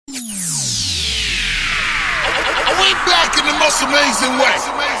we black in the most amazing way.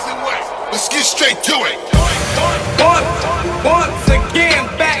 Let's get straight to it. Once again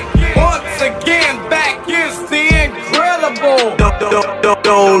back is the incredible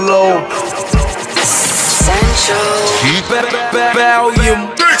Dolo Central Volume.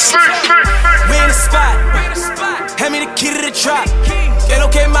 We in the spot. Hand me the key to the trap. Get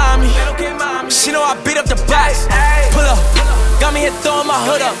okay, mommy. She know I beat up the box. Pull up. Got me here throwing my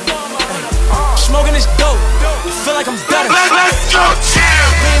hood up. Smoking this dope. Feel like I'm better. Let's go, chill.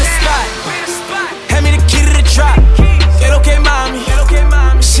 We in the spot. Hand me the key to the trap. Get okay, mommy.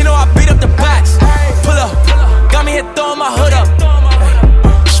 She know I beat up the box. Pull up. Got me here throwing my hood up.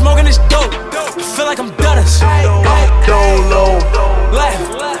 Smoking this dope. Feel like I'm better.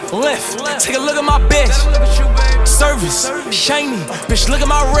 Lift. Take a look at my bitch. Service, shiny. Bitch, look at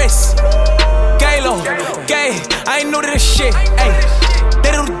my wrist. Galo, gay. I ain't new to this shit. Ay,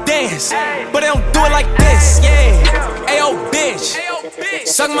 they do the dance, but they don't do it like this. Yeah. Ayo, bitch.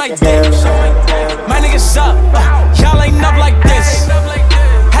 Suck my dick. My niggas up. Y'all ain't up like this.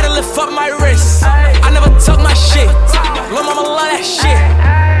 Had to lift up my wrist. I never tuck my shit. Lil' mama love that shit.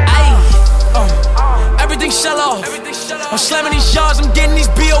 Everything shell off. I'm slamming these yards, I'm getting these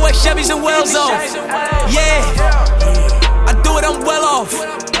BOX Chevys and Wells off. Yeah, I do it, I'm well off.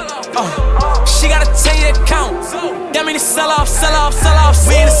 She gotta tell you that count. That mean to sell off.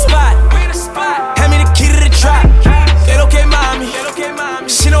 We in the spot. Hand me the key to the trap. Get okay, mommy.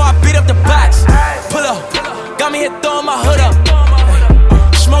 She know I beat up the box. Pull up. Got me here throwing my hood up.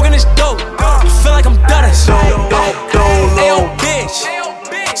 Smoking this dope. Feel like I'm better. Ayo, bitch.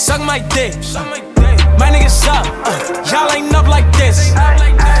 Suck my dick. My niggas up, y'all ain't up like this.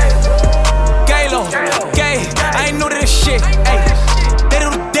 Galo, gay, I ain't new to this shit. Ay, they do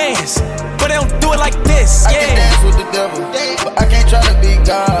the dance, but they don't do it like this. I can dance with the devil, but I can't try to be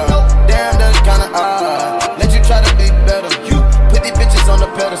God. Damn, that's kinda odd. Let you try to be better. You put these bitches on the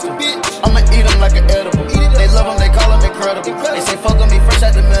pedestal. I'ma eat them like an edible. They love them, they call them incredible. They say fuck on me fresh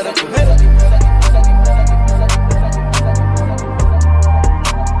out the medical.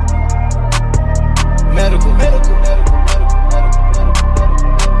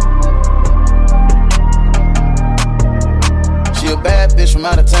 She a bad bitch from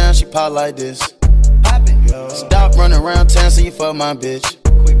out of town, she pop like this. Stop running around town so you fuck my bitch.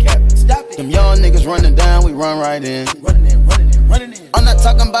 Them young niggas running down, we run right in. I'm not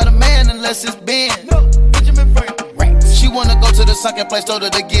talking about a man unless it's Ben. She wanna go to the sunken place, told her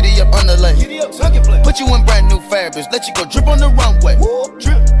to giddy up underlay. Put you in brand new fabrics, let you go drip on the runway.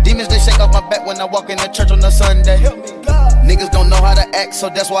 Demons, they shake off my back when I walk in the church on a Sunday. Niggas don't know how to act, so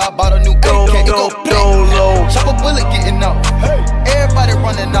that's why I bought a new AK. Chop a bullet getting off. Everybody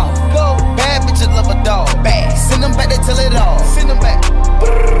running off. Bad bitches love a dog. Send them back, they tell it all. Send them back.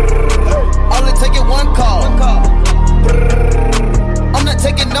 All it take is one call. I'm not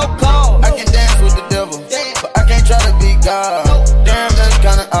taking no call. I can dance with the devil, but I can't try to be God. Damn, that's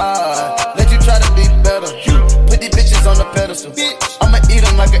kinda odd. Let you try to be better. Put these bitches on the pedestal. I'ma eat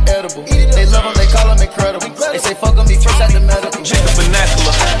them like an edible. They love them, they call them incredible. They say fuck on me first at the medical. Check the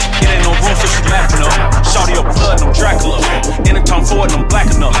vernacular. It ain't no room for some laughing up. Shawty your blood, I'm Dracula. Anytime forward, I'm black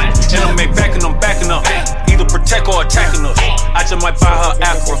enough. And I'm backing, I'm backing up. Either protect or attacking us. I just might buy her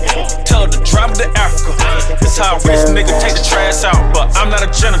Acura. Tell her to drive to Africa. This how a rich nigga take the trash out, but I'm not a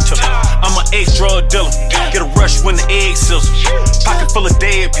janitor. I'm an ex-drug dealer. Get a rush when the egg sizzle. Pocket full of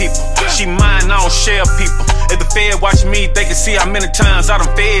dead people. She mine, I don't share people. If the Fed watch me, they can see how many times I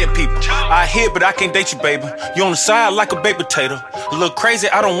done fed people. I hit, but I can't date you, baby. You on the side like a baked potato. A little crazy,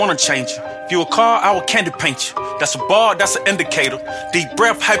 I don't wanna change you. If you a car, I will candy paint you. That's a bar, that's an indicator. Deep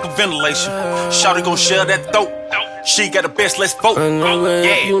breath, hyperventilation. Shawty gon' share that throat. She got the best, let's vote.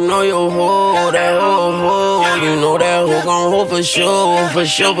 Yeah. You know your hoe, that hoe. You know that hoe gon' hold for sure, for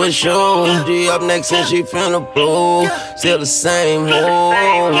sure. She up next and she finna blow. Still the same hoe.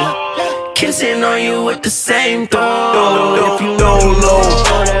 Kissing on you with the same throw. If you know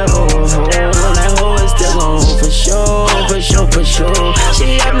that hoe is still gon' hold for sure.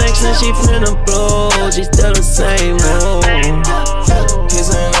 She up next and she finna blow. She still the same hoe.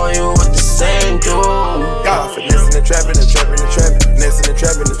 Kissing on you with the same throw. Finessing and trapping, finessing and trapping, finessing and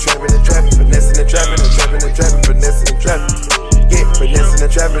trapping, finessing and trapping. Yeah, finessing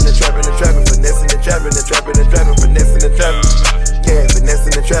and trapping, finessing and trapping, finessing and trapping. Yeah,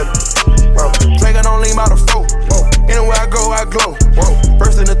 finessing and trapping. Drinking on lean by the flow. Anywhere I go, I glow.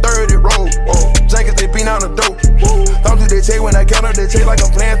 First and the third, it roll. Jackets, they beat on the dope. Don't do that check when I count up that check like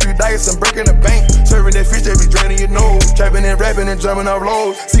I'm playing 3 dice. I'm breaking the bank. Serving that fish, they be draining your nose. Trapping and rapping and jumping off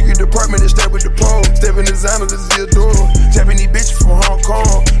lows. Secret department, is step with the pros. Stepping designer, this is your door. Tapping these bitches from Hong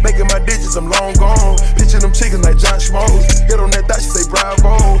Kong. Making my digits, I'm long gone. Bitch, teaching them chickens like John Schmoes. Get on that thought, she say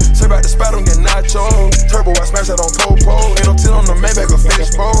bravo. Say about the spot, don't get nacho. Turbo, I smash that on Popo. Ain't no 10 on the Maybach or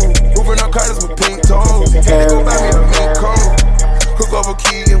fish bowl. Moving up cars with pink toes. Had to go buy me a mink coat. Cook over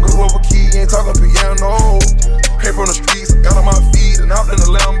key and cook over key. Ain't talking piano. Came from the streets, got on my feet and hopped in the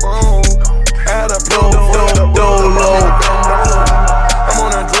Lambo. I had a blow, I'm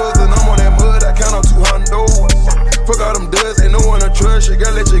on that drugs and I'm on that mud. I count on 200. Fuck all them duds, ain't no one to trust. You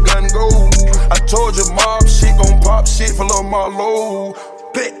gotta let your gun go. I told you, mob shit gon' pop shit for Lil Marlo.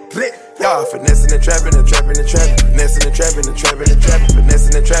 Y'all finessing and trapping and trapping and trapping. Finessing and trapping and trapping and trapping.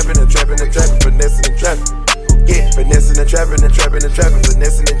 Finessing and trapping and trapping and trapping. Finessing and trapping. Yeah, finessing and trapping and trapping and trapping.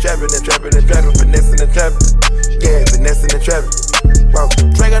 Finessing and trapping and trapping and trapping. Finessing and trapping. Yeah, finessing and trapping. Whoa,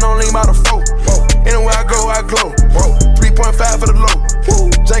 drinking on lean by the 4. Whoa, anywhere I go, I glow. Whoa, 3.5 for the low. Woo,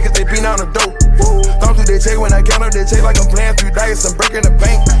 jackets they beat on the dope. Woo, thumb through they check when I count up they check like I'm playing 3 dice. I'm breaking the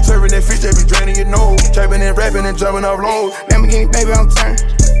bank, serving that fish, they be draining your nose. Trapping and rapping and jumping off lows. Lamborghini, baby, I'm turned.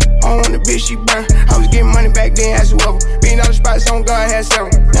 I don't want the bitch, she burn. I was getting money back then, ask whoever. Being all the spots on God, had several.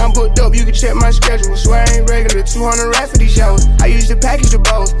 Now I'm booked up, you can check my schedule. Swear I ain't regular, 200 rap for these shows. I used to package the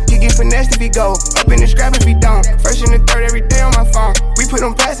bowls. You get finessed if he go. Up in the scrap if he don't. First in the third every day on my phone. We put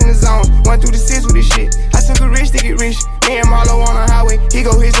them packs in the zone. 1 through the 6 with this shit. I took a risk to get rich. Me and Marlo on the highway. He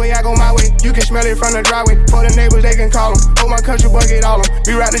go his way, I go my way. You can smell it from the driveway. For the neighbors, they can call him. Hold my country bucket all them.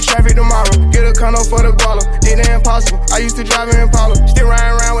 We ride the traffic tomorrow. Get a condo for the guala. Did the impossible. I used to drive an Impala. Still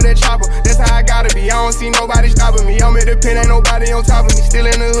riding around with that chopper. That's how I gotta be. I don't see nobody stopping me. I'm at the pen, ain't nobody on top of me. Still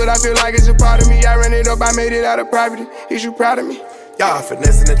in the hood, I feel like it's a part of me. I ran it up, I made it out of property. Is you proud of me? Y'all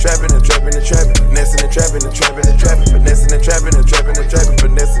finessing and trapping and trapping and trapping. Finessing and trapping and trapping and trapping. Finessing and trapping and trapping and trapping.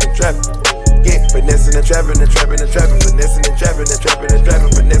 Finessing and trapping. Yeah, finessing and trapping and trapping and trapping. Finessing and trapping and trapping and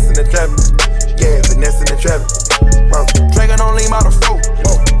trapping. Finessing and trapping. Yeah, finessing and trapping. Whoa, drinking on lean by the 4.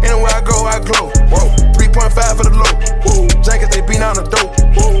 Whoa, anywhere I go, I glow. Whoa, 3.5 for the low. Woo, jackets they beat on the dope.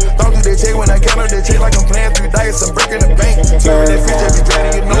 Woo, thumb through they check when I count up they check like I'm playing 3 dice. I'm breaking the bank. Serving that fish, they be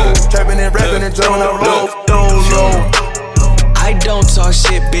draining your nose. Trapping and rapping and jumping off low. I don't talk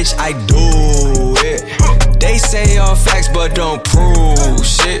shit, bitch, I do it. They say all facts, but don't prove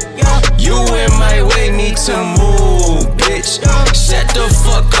shit. You in my way, need to move, bitch. Shut the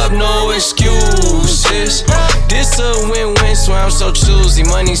fuck up, no excuses. This a win-win, so I'm so choosy.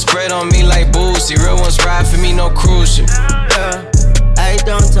 Money spread on me like boozy. Real ones ride for me, no cruise shit. I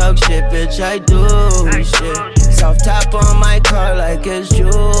don't talk shit, bitch, I do shit. Soft top on my car like it's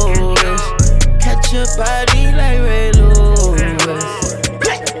Julius. Catch your body like Ray Lewis.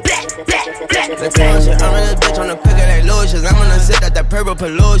 I'm in this bitch on the picker like lotions. I'm gonna sit at that purple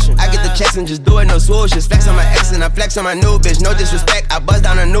pollution. I get the checks and just do it, no swooshes. Flex on my ex and I flex on my new bitch. No disrespect, I buzz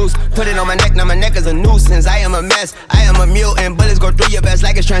down a noose. Put it on my neck, now my neck is a nuisance. I am a mess, I am a mutant. Bullets go through your vest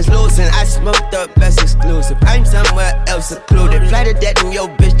like it's translucent. I smoked up best exclusive. I'm somewhere else secluded. Flight of death and your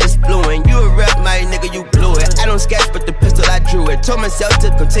bitch just flew in. You a rep, my nigga, you blew it. I don't sketch, but the pistol I drew it. Told myself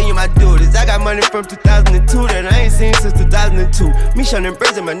to continue my duties. I got money from 2002 that I ain't seen since 2002. Me shunning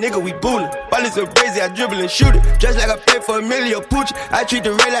birds and my nigga, we bullin'. Ball is so crazy, I dribble and shoot it. Just like I paid for Emilio Pucci. I treat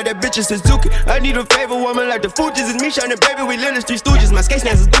the rail like that bitch is Suzuki. I need a favor woman like the Fugees. It's me shining, baby, we live the street stooges. My skate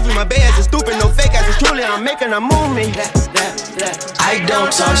stance is goofy, my bay ass is stupid. No fake ass is truly, I'm making a movement. I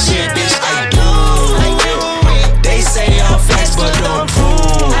don't talk shit, bitch, I do it. They say all facts, but don't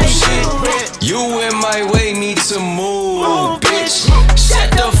prove shit. You in my way, need to move, bitch.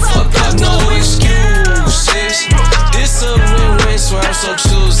 Shut the fuck up, no excuses. This a win-win, so I'm so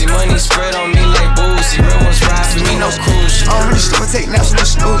choosy. Money spread on me like boozy. Real ones ride for me, no cruise. I don't really still take naps, no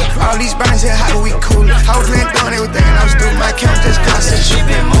snooze. All these brands here hot, but we cool. I was laying down, they were thinking I was doing my count, just constant. She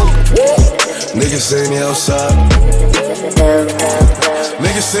been moving. Niggas saying they outside.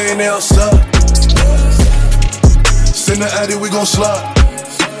 Niggas saying they outside. Send the addy, we gon' slide.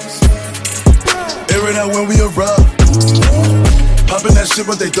 Air it out when we arrive. Poppin' that shit,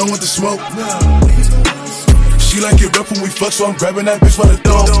 but they done with the smoke. She like it rough when we fuck, so I'm grabbing that bitch by the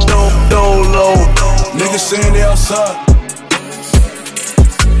throat. Niggas saying they outside.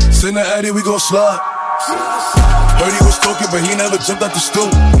 Send the addy, we gon' slide. Heard he was talking, but he never jumped out the stool.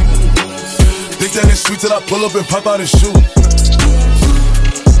 Think that it's sweet till I pull up and pop out his shoe.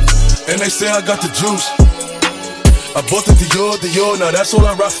 And they say I got the juice. I bought the Dior, now that's all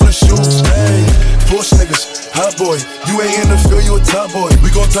I rock for the shoes. Hey, Porsche niggas, hot boy, you ain't in the field, you a top boy.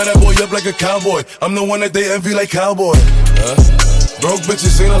 We gon' tie that boy up like a cowboy. I'm the one that they envy like cowboy. Broke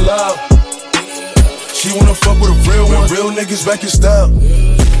bitches ain't allowed. She wanna fuck with a real one, real niggas back in style.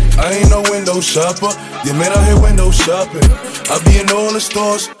 I ain't no window shopper, yeah man out here window shopping. I be in all the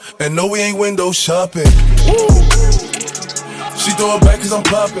stores, and no we ain't window shopping. Woo. She throw it back cause I'm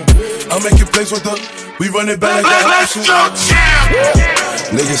popping. I'm making plays with her. We run it back like that hustle.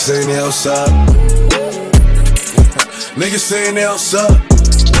 Niggas saying they outside. Niggas saying they outside.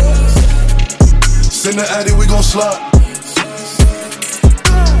 Send the addy, we gon' slide.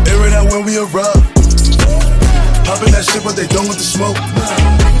 Air it out when we arrive. Poppin' that shit, but they done with the smoke.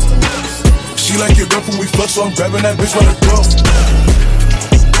 She like it rough when we fuck, so I'm grabbing that bitch by the throat.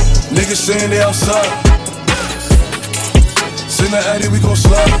 Niggas saying they outside. Send the addy, we gon'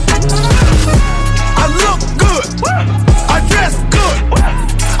 slide. I look good, I dress good,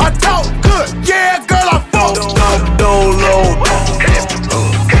 I talk good, yeah, girl, I fuck good. Dolo.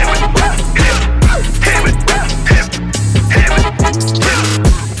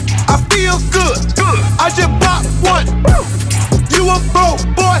 I feel good, I just bought one. You a broke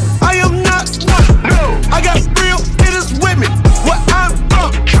boy, I am not one. I got real hitters with me, where I'm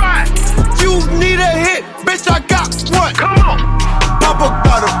from. You need a hit, bitch, I got one. Come on. Papa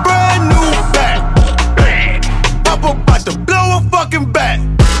got a brand new bag. Papa about to blow a fucking bag.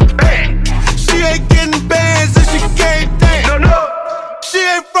 She ain't getting bands and she can't dance. She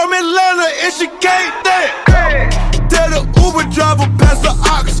ain't from Atlanta and she can't dance. Tell the Uber driver pass the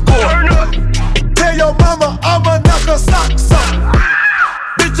ox score. Tell your mama I'ma knock her socks off.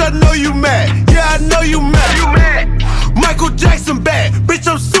 Bitch, I know you mad. Yeah, I know you mad. Michael Jackson bad. Bitch,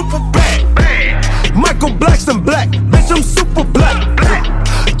 I'm super bad. Michael Blackson black. Bitch, I'm super black.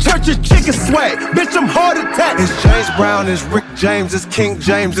 Church of chicken swag. Bitch, I'm heart attack. It's James Brown, it's Rick James, it's King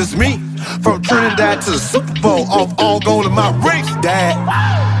James, it's me. From Trinidad to the Super Bowl, off all gold in my rings, Dad.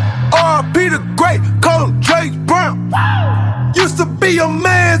 R.I.P. the great, call him James Brown. Used to be a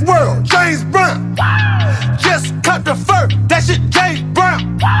man's world, James Brown. Just cut the fur, that shit James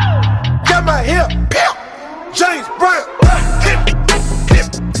Brown. Got my hair, pimp, James Brown. Hip, hip,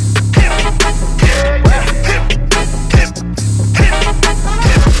 hip, hip, hip, hip, hip, hip.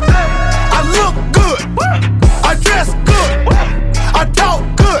 I look good, I dress good, I talk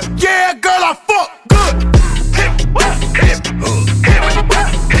good, yeah, girl, I fuck good. Hip, hip, hip,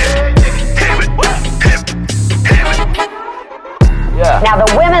 Now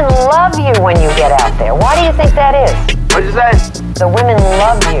the women love you when you get out there. Why do you think that is? What'd you say? The women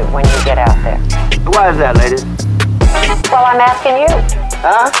love you when you get out there. Why is that, ladies? Well, I'm asking you.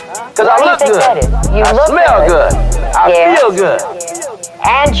 Huh? Because I look good. That is? You I look smell good. I feel good.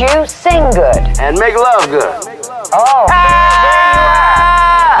 And you sing good. And make love good. Oh.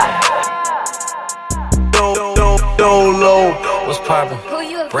 Dolo. What's poppin'?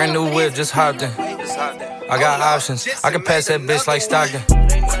 Brand new whip, just hopped in. I got options. I can pass that bitch like Stockton.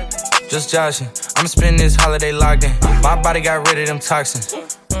 Just joshing. I'ma spend this holiday locked in. My body got rid of them toxins.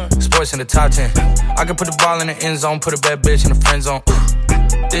 Sports in the top 10. I can put the ball in the end zone, put a bad bitch in the friend zone.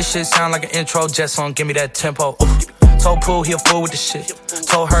 This shit sound like an intro jet song, give me that tempo. Told Pooh he a fool with the shit.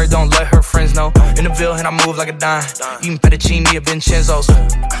 Told her don't let her friends know. In the Ville and I move like a dime. Eating fettuccine at Vincenzo's.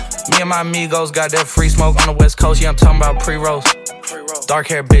 Me and my amigos got that free smoke on the West Coast. Yeah, I'm talking about pre-rolls. Dark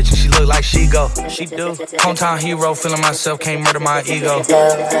hair bitch and she look like she go. She do. Hometown hero, feeling myself, can't murder my ego.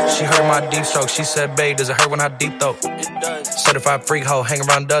 She heard my deep stroke. She said, babe, does it hurt when I deep throat? Certified freak hoe, hang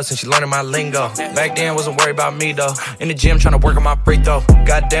around dust and she learning my lingo. Back then, wasn't worried about me though. In the gym, trying to work on my free throw.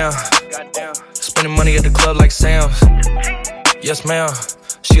 Goddamn. Spending money at the club like Sam's. Yes, ma'am.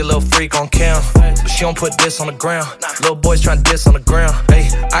 She a little freak on cam, but she don't put this on the ground. Little boys tryna diss on the ground. Hey,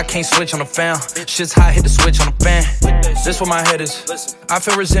 I can't switch on the fan. Shit's hot, hit the switch on the fan. This where my head is. I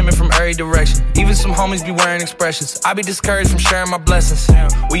feel resentment from every direction. Even some homies be wearing expressions. I be discouraged from sharing my blessings.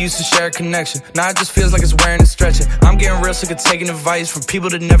 We used to share a connection. Now it just feels like it's wearing and stretching. I'm getting real sick of taking advice from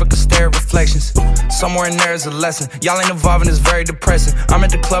people that never could stare at reflections. Somewhere in there is a lesson. Y'all ain't involved and it's very depressing. I'm at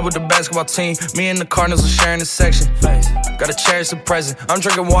the club with the basketball team. Me and the Cardinals are sharing this section. Gotta cherish the present. I'm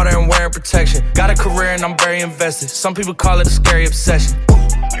drinking water and wearing protection. Got a career and I'm very invested. Some people call it a scary obsession.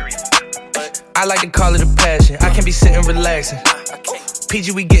 I like to call it a passion. I can be sitting relaxing.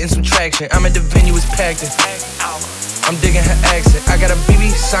 PG, we getting some traction. I'm at the venue, it's packed in. I'm digging her accent. I got a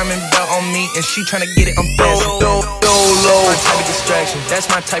BB Simon belt on me and she tryna get it, I'm fast. My type of distraction. That's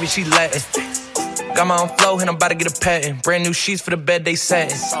my type of, she Latin. Got my own flow and I'm about to get a patent. Brand new sheets for the bed, they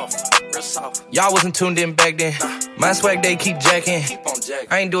satin. Y'all wasn't tuned in back then. My swag, they keep jacking.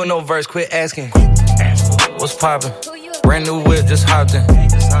 I ain't doing no verse, quit asking. What's poppin'? Brand new whip, just hopped in.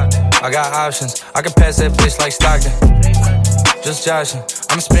 I got options. I can pass that bitch like Stockton. Just joshing.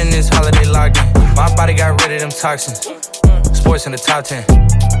 I'ma spend this holiday locked in. My body got rid of them toxins. Sports in the top 10.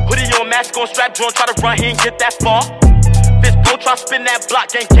 Hoodie on, mask on, strap joint, try to run here and get that far. Fist pro, try spin that block,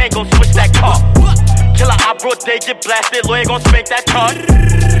 gang, gon' switch that car. Killer, I brought day, get blasted, lawyer gon' spank that card.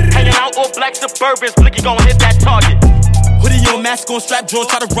 Hanging out all black Suburbans, Blicky gon' hit that target. Hoodie on, mask on, strap joint,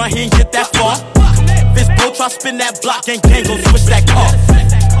 try to run here and get that far. Fist blow, try spin that block, gang gon' switch that car.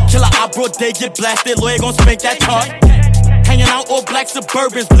 Killer eye, broad day, get blasted, lawyer gon' spank that tar. Hanging out all black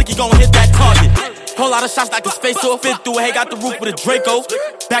Suburbans, Blicky gon' hit that target. Whole lot of shots knock his face off, fit through a hay, got the roof with a Draco.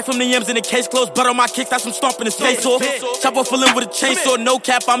 Back from the M's in the case closed, blood on my kicks, that's some stomping his face off. Chop off him with a chainsaw, no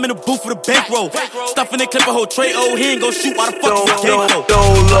cap, I'm in the booth with a bankroll. Stuffing the clip a whole tray, oh, he ain't gon' shoot, why the fuck is the game though?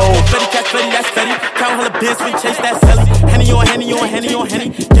 Fetty, catch Fetty, that's Fetty. Count hella bins, we chase that celly. Henny on Henny on Henny on Henny.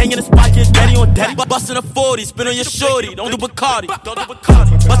 Gang in the spot, get daddy on daddy. Bustin' a 40, spin on your shorty, don't do Bacardi.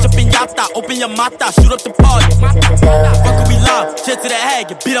 Bust up in Yata, open your mata, shoot up the party. Fuck we live, shit to the head,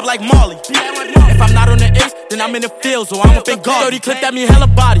 get beat up like Marley. If I'm not on the ace, then I'm in the field, so I'm up in guard. 30 clip that mean hella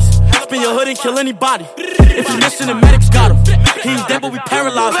bodies. Spin your hood and kill anybody. If you listen, the medics got him. He ain't dead, but we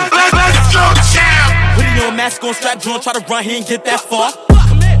paralyzed him. Let's go, champ! Hoodie on, mask on, strap joint, try to run, he ain't get that far.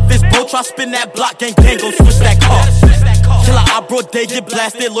 Fist blow, try spin that block, gang gon' switch that car. Killer eye, broad day, get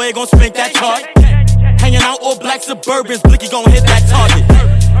blasted, lawyer gon' spank that chart. Hanging out all black Suburbans, Blicky gon' hit that target.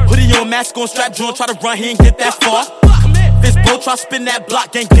 Hoodie on, mask on, strap joint, try to run, he ain't get that far. Fist blow, try spin that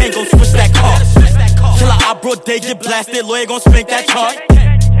block, gang gon' switch that car. Killer eye, broad day, get blasted, lawyer gon' spank that chart.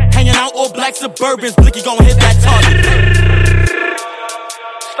 Hanging out all black Suburbans, Blicky gon' hit that target.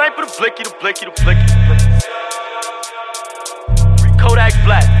 Sniper the Blicky, the Blicky, the Blicky, the Blicky. Free Kodak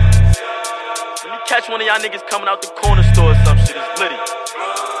Black. Let me catch one of y'all niggas coming out the corner store or some shit, it's litty.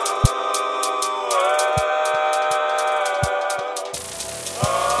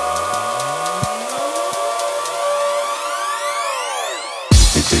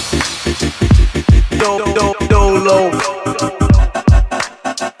 Dolo.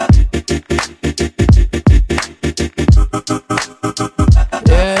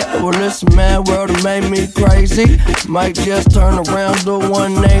 Yeah, well listen man, world it made me crazy. Might just turn around to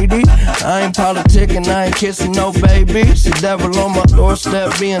 180. I ain't politicking, I ain't kissing no babies. The devil on my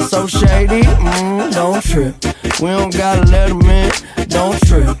doorstep being so shady. Don't trip, we don't gotta let him in. Don't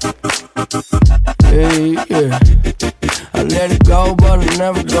trip. Hey, yeah. I let it go, but I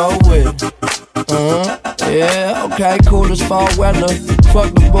never go with it. Yeah, okay, cool as fall weather.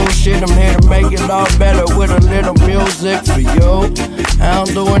 Fuck the bullshit, I'm here to make it all better with a little music for you. I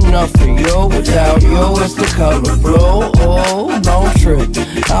don't do enough for you. Without you, it's the color blue. Oh, don't trip.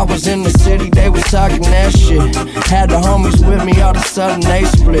 I was in the city, they was talking that shit. Had the homies with me, all of a sudden they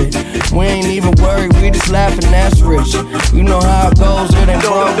split. We ain't even worried, we just laughing, that's rich. You know how it goes, it ain't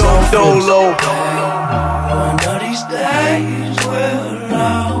broke, don't low. One of these days we'll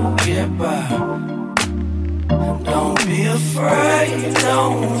all get by. Don't be afraid,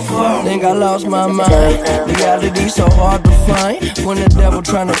 don't fall. Think I lost my mind. Reality so hard to find. When the devil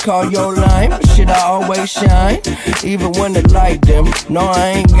tryna call your line, shit I always shine. Even when the light dim. No, I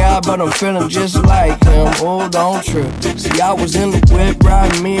ain't God, but I'm feeling just like him. Oh, don't trip. See, I was in the whip,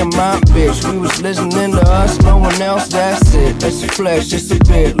 riding me and my bitch. We was listening to us, no one else, that's it. Let's flex just a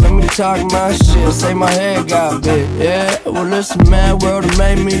bit. Let me talk my shit, say my head got bit. Yeah, well listen man, world it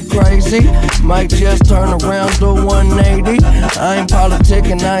made me crazy. Might just turn around to 180. I ain't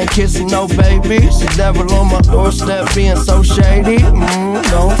politicking, I ain't kissing no babies. The devil on my doorstep being so shady.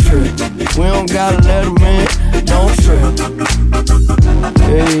 Don't trip, we don't gotta let him in. Don't trip.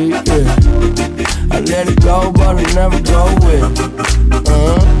 Hey, yeah. I let it go, but I never go with it.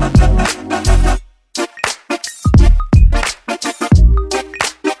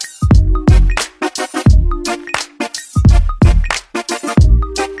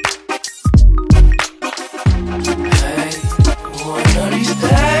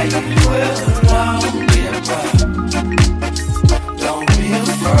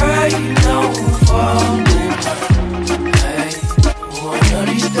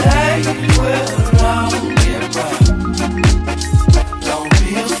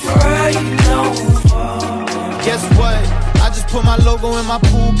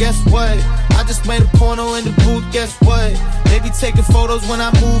 When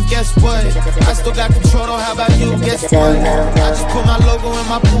I move, guess what? I still got control, though, how about you? Guess what? I just put my logo in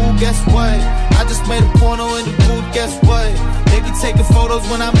my pool, guess what? I just made a porno in the booth, guess what? They be taking photos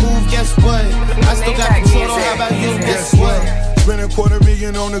when I move, guess what? I still got control, though, how about you? Guess what? Spend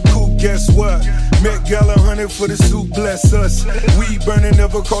 $250,000 on the coupe, guess what? Met Gala 100 for the suit, bless us. Weed burning,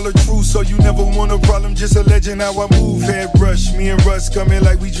 never call a truce, so you never want a problem, just a legend how I move. Head brush, me and Russ coming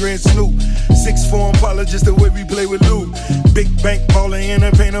like we dread Snoop. 6'4" Impala, just the way we play with Lou. Big bank baller in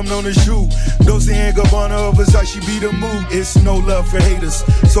the paint, I'm known as shoe. Dolce & Gabbana of Versace be the mood. It's no love for haters,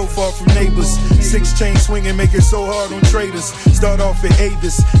 so far from neighbors. 6 chain swinging, make it so hard on traders. Start off at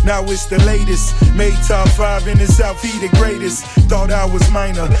Avis, now it's the latest. Made top 5 in the South, he the greatest. Thought I was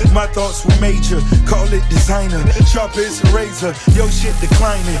minor. My thoughts were major, call it designer. Sharp as a razor, yo shit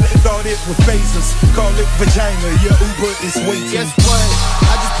declining. Thought it would phase us, call it vagina. Your Uber is waiting. Guess what?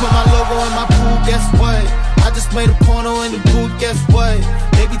 I just put my logo in my pool, guess what? I just made a porno in the booth, guess what?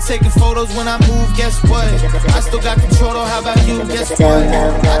 They be taking photos when I move, guess what? I still got control, though, how about you, guess what?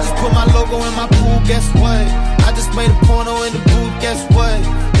 I just put my logo in my pool, guess what? I just made a porno in the booth, guess what?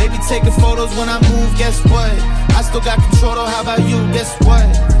 They be taking photos when I move, guess what? I still got control, though, how about you, guess what?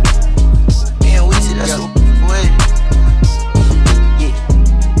 Man, we see that's the way.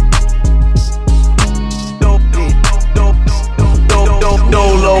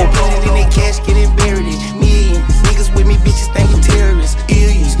 Dolo. In that cash, getting buried in millions. Niggas with me, bitches think we terrorists.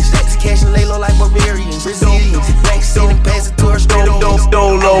 Billions. Stacks of cash and lay low like barbarians. Brazilians. Bank sitting, pass it to our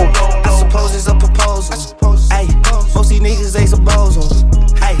Dolo. I suppose it's a proposal. Ay, most these niggas ain't some bozos.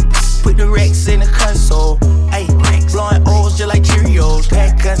 Ay, put the Rex in the console. Ay, blowing O's just like Cheerios.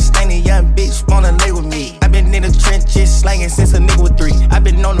 Pack guns, staining young bitch wanna lay with me. I been in the trenches slanging since a nigga was 3. I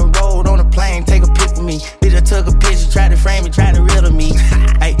been on the road, on the plane, take a pic with me. Bitch, I took a picture, tried to frame it, tried to riddle me.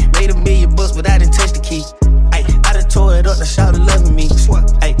 Ay, made $1 million, but I didn't touch the key. Ay, I done tore it up, the shout loving me.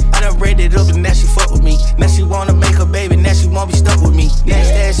 Ay, I done read it up and now she fuck with me. Now she wanna make her baby, now she won't be stuck with me.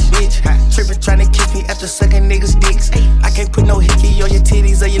 Nasty ass bitch, trippin' tryna kiss me after sucking niggas' dicks. I can't put no hickey on your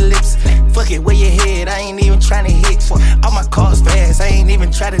titties or your lips. Fuck it, where your head, I ain't even tryna hit. All my cars fast, I ain't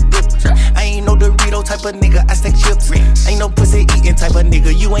even try to dip. I ain't no Dorito type of nigga, I stack chips. Ain't no pussy eating type of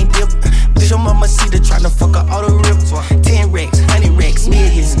nigga, you ain't dip. Bitch, your mama see the tryna fuck her all the rips. 10 racks, 100 racks,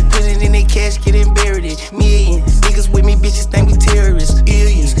 millions. Put it in their cash, getting buried in millions. Niggas with me, bitches think we terrorists.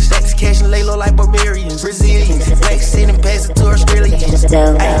 Billions. Stacks of cash and lay low like barbarians. Brazilians. Black sitting, pass it to Australians.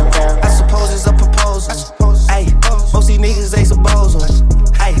 Ay, I suppose it's a proposal. Ay, most these niggas ain't some bozos.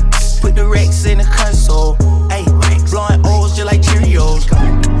 Ay, put the Rex in the console. Ay, blowing O's just like Cheerios.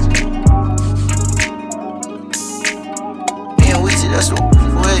 Man, we see that's the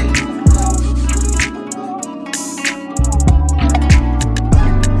way.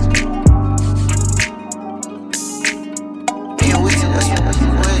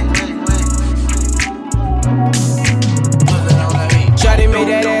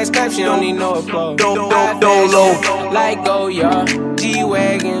 Clap, she don't need no applause. Dolo. Like Goya,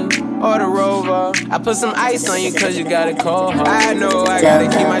 G-Wagon, or the Rover. I put some ice on you cause you got a cold heart. I know I gotta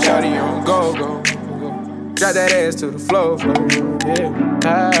keep my shawty on go. Drop that ass to the floor. Yeah.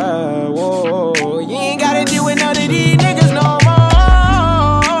 Ah, whoa. You ain't gotta deal with none of these niggas no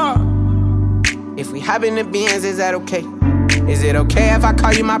more. If we hop in the Benz, is that okay? Is it okay if I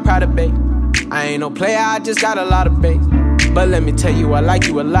call you my pride babe? I ain't no player, I just got a lot of bass. But let me tell you, I like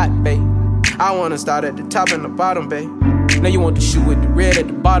you a lot, babe. I wanna start at the top and the bottom, babe. Now you want the shoe with the red at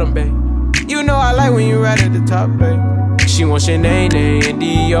the bottom, babe. You know I like when you right at the top, babe. She wants your name and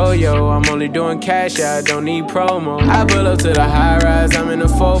D-Yo-Yo. I'm only doing cash, I don't need promo. I pull up to the high rise, I'm in a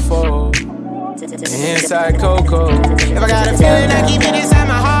fofo. Inside Coco. If I got a feeling, I keep it inside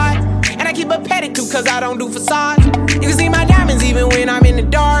my heart. And I keep a pedicure cause I don't do facades. You can see my diamonds even when I'm in the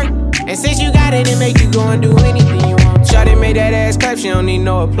dark. And since you got it, it make you go and do anything you want. Shawty made that ass clap, she don't need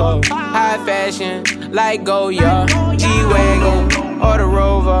no applause. High fashion, like Goya, G-Wagon, or the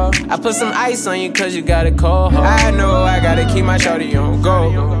Rover. I put some ice on you cause you got a cold heart. I know I gotta keep my shawty on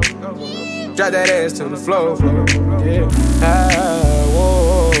go. Drop that ass to the floor. Yeah. Ah,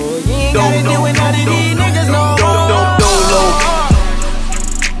 whoa. You ain't gotta deal with none of these niggas no more.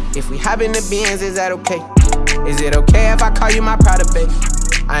 If we hop in the Benz, is that okay? Is it okay if I call you my pride babe?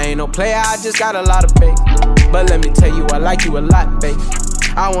 I ain't no player, I just got a lot of babe. But let me tell you, I like you a lot, babe.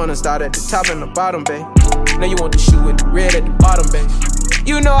 I wanna start at the top and the bottom, babe. Now you want the shoe with the red at the bottom, babe.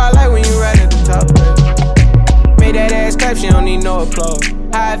 You know I like when you right at the top, babe. Made that ass clap, she don't need no applause.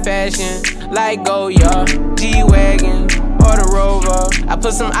 High fashion, like Goya, G-Wagon, or the Rover. I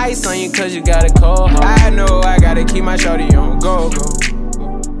put some ice on you cause you got a cold heart. I know I gotta keep my shawty on go.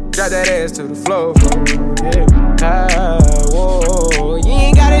 Drop that ass to the floor. Yeah. Ah, whoa. You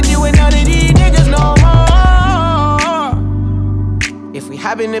ain't gotta deal with none of these niggas no more. If we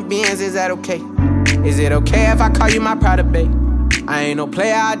hop in the Benz, is that okay? Is it okay if I call you my pride babe? I ain't no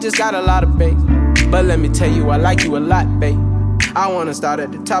player, I just got a lot of bass. But let me tell you, I like you a lot, babe. I wanna start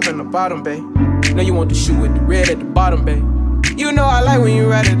at the top and the bottom, babe. Now you want the shoe with the red at the bottom, babe. You know I like when you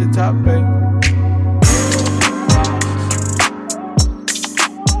right at the top, babe.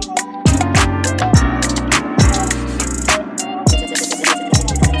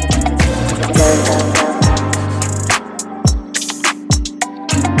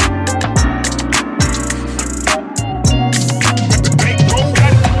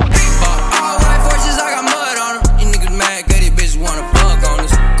 All white forces, I got mud on them. These niggas mad, cause these bitches wanna fuck on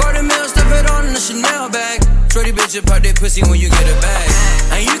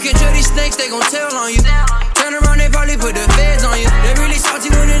snakes, they gon' tell on you. Turn around, they probably put the feds on you. They really salty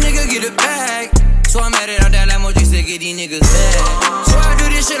when a nigga get a bag. So I'm at it out that Lamo just to get these niggas back. So I do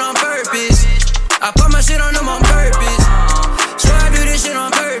this shit on purpose. I put my shit on them on purpose. So I do this shit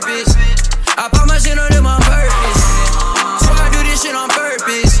on purpose. I put my shit on them on purpose. So I do this shit on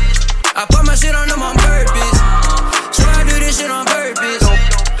purpose. I put my shit on them on purpose. So I do this shit on purpose.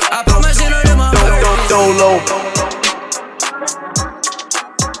 I put my shit on them on purpose. Dolo.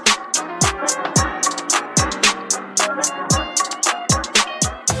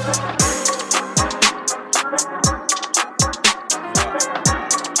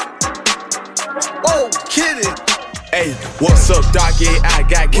 Hey, what's up, Doc? Yeah, I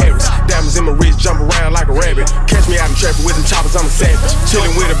got carrots. Diamonds in my wrist, jump around like a rabbit. Catch me out in traffic with them choppers, I'm a savage.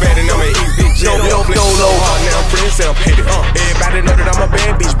 Chillin' with a bad and I'm an eat big jet. No, hard now, I'm friends say I'm petty. Everybody know that I'm a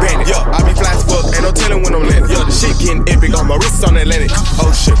bad bitch bandit. Yeah, I be fly as fuck, ain't no telling when I'm landing. Yeah, the shit getting epic, on my wrist on Atlantic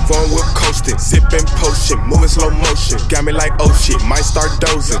Ocean. Phone whip coasting, sipping potion, moving slow motion. Got me like oh shit, might start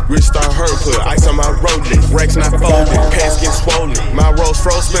dozing. Wrist start hurt, put ice on my rolling. Racks not folding, pants get swollen. My rolls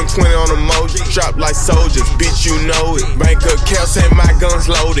froze, spent 20 on emoji. Drop like soldiers, bitch you know it. Bank account say my guns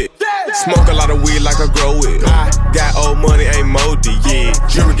loaded. Smoke a lot of weed like I grow it. I got old money, ain't moldy, yeah.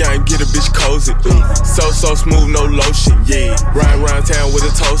 Jewelry gang, get a bitch cozy. So smooth, no lotion, yeah. Ride around town with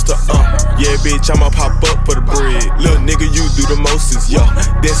a toaster, yeah, bitch, I'ma pop up for the bread. Little nigga, you do the mostest, yeah.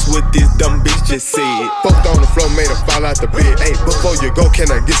 That's what this dumb bitch just said. Fucked on the floor, made her fall out the bed. Hey, before you go,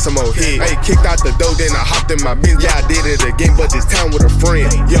 can I get some more head? Hey, kicked out the door, then I hopped in my Benz. Yeah, I did it again, but this time with a friend.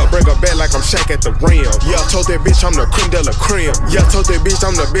 Yeah, break her back like I'm Shaq at the rim. Yeah, told that bitch I'm the creme de la creme. Yeah, told that bitch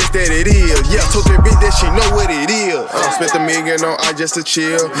I'm the best that it is. Yeah, told that bitch that she know what it is. Spent $1 million on ice just to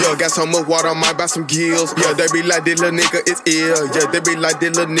chill. Yeah, got so much water, I might buy some gills. Yeah, they be like, this little nigga is ill. Yeah, they be like,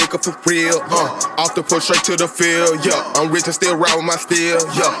 this little nigga for real. Off the push straight to the field. Yeah, I'm rich and still ride with my steel.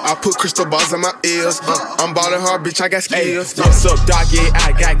 Yeah, I put crystal balls in my ears. I'm ballin' hard, bitch, I got skills. What's up, Doc? Yeah,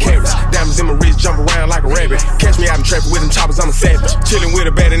 I got carrots. Diamonds in my wrist, jump around like a rabbit. Catch me out in traffic with them choppers, I'm a savage. Chillin' with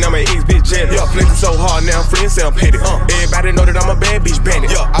a bad and I'm an ex-bitch jealous. Yeah, flexin' so hard now, friends say I'm petty. Everybody know that I'm a bad bitch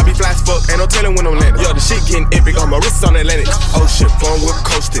bandit. Yeah, I be fly as fuck, ain't no telling when I'm landing. Yeah, the shit getting epic, on my wrist on Atlantic Ocean. Phone whip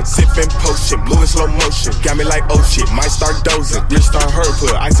coasting, sipping potion, moving slow motion. Got me like oh shit, might start dozing. Wrist start hurt,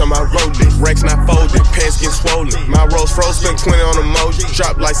 put ice on my rolling. Racks not folded, pants get swollen. My rolls froze, spent 20 on emoji.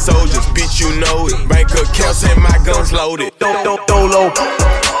 Drop like soldiers, bitch you know it. Bank account say my guns loaded. Dolo.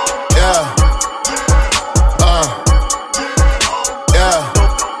 Yeah.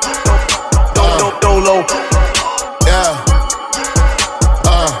 Dolo.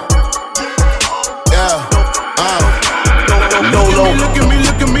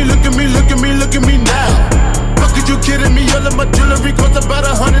 Look at me now. Fuck is you kidding me? All of my jewelry cost about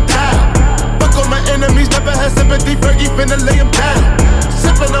 100,000. Fuck all my enemies, never had sympathy. Fergie finna lay him down.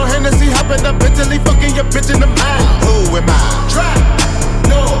 Sippin' on Hennessy, hoppin' up Bentley, fucking your bitch in the mouth. Who am I? Try.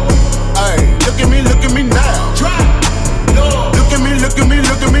 No. Ay, look at me now. Try. No. Look at me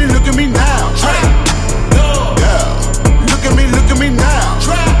now. Try. No. Yeah. Look at me now.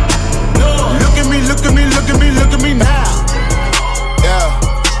 Try. No. Look at me now. Yeah.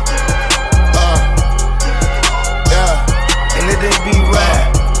 And it didn't be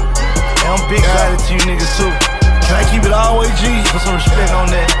rap. And I'm big gratitude to you niggas too. Can I keep it all the way G? Put some respect on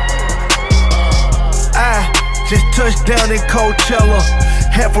that. I just touched down in Coachella.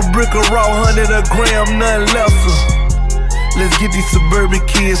 Half a brick of raw, 100 a gram, nothing lesser. Let's get these suburban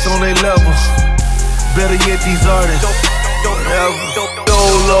kids on their level. Better yet, these artists.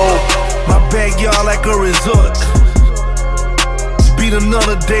 Dolo. My backyard like a resort. Beat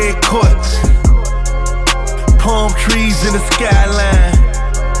another day in court. Palm trees in the skyline.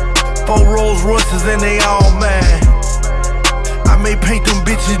 4 Rolls Royces and they all mine. I may paint them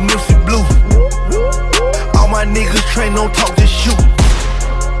bitches Nipsey blue. All my niggas train, don't talk, just shoot.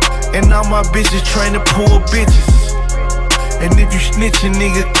 And all my bitches train to pull bitches. And if you snitchin',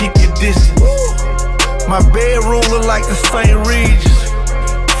 nigga, keep your distance. My bedroom look like the St. Regis.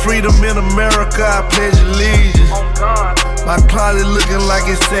 Freedom in America, I pledge allegiance. My closet looking like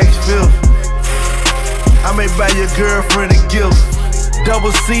it's sex filth. I may buy your girlfriend a gift.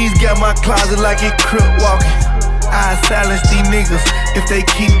 Double C's got my closet like it crip walking. I silence these niggas if they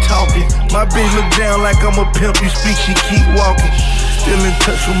keep talking. My bitch look down like I'm a pimp, you speak, she keep walking. Still in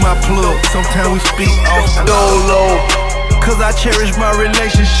touch with my plug, sometimes we speak off Dolo. Cause I cherish my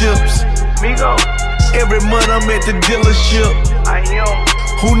relationships. Migo. Every month I'm at the dealership. I am.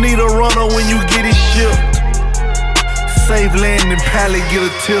 Who need a runner when you get it shipped? Save land and pallet, get a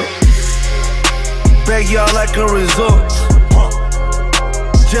tip. Backyard like a resort.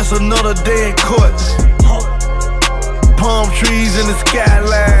 Just another day in court. Palm trees in the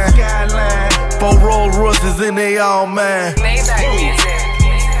skyline. 4 Rolls Royces and they all mine.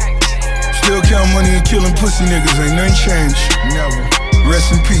 Still count money and killing pussy niggas, ain't nothing changed. Never.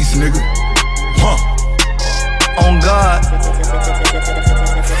 Rest in peace, nigga. Huh. On God.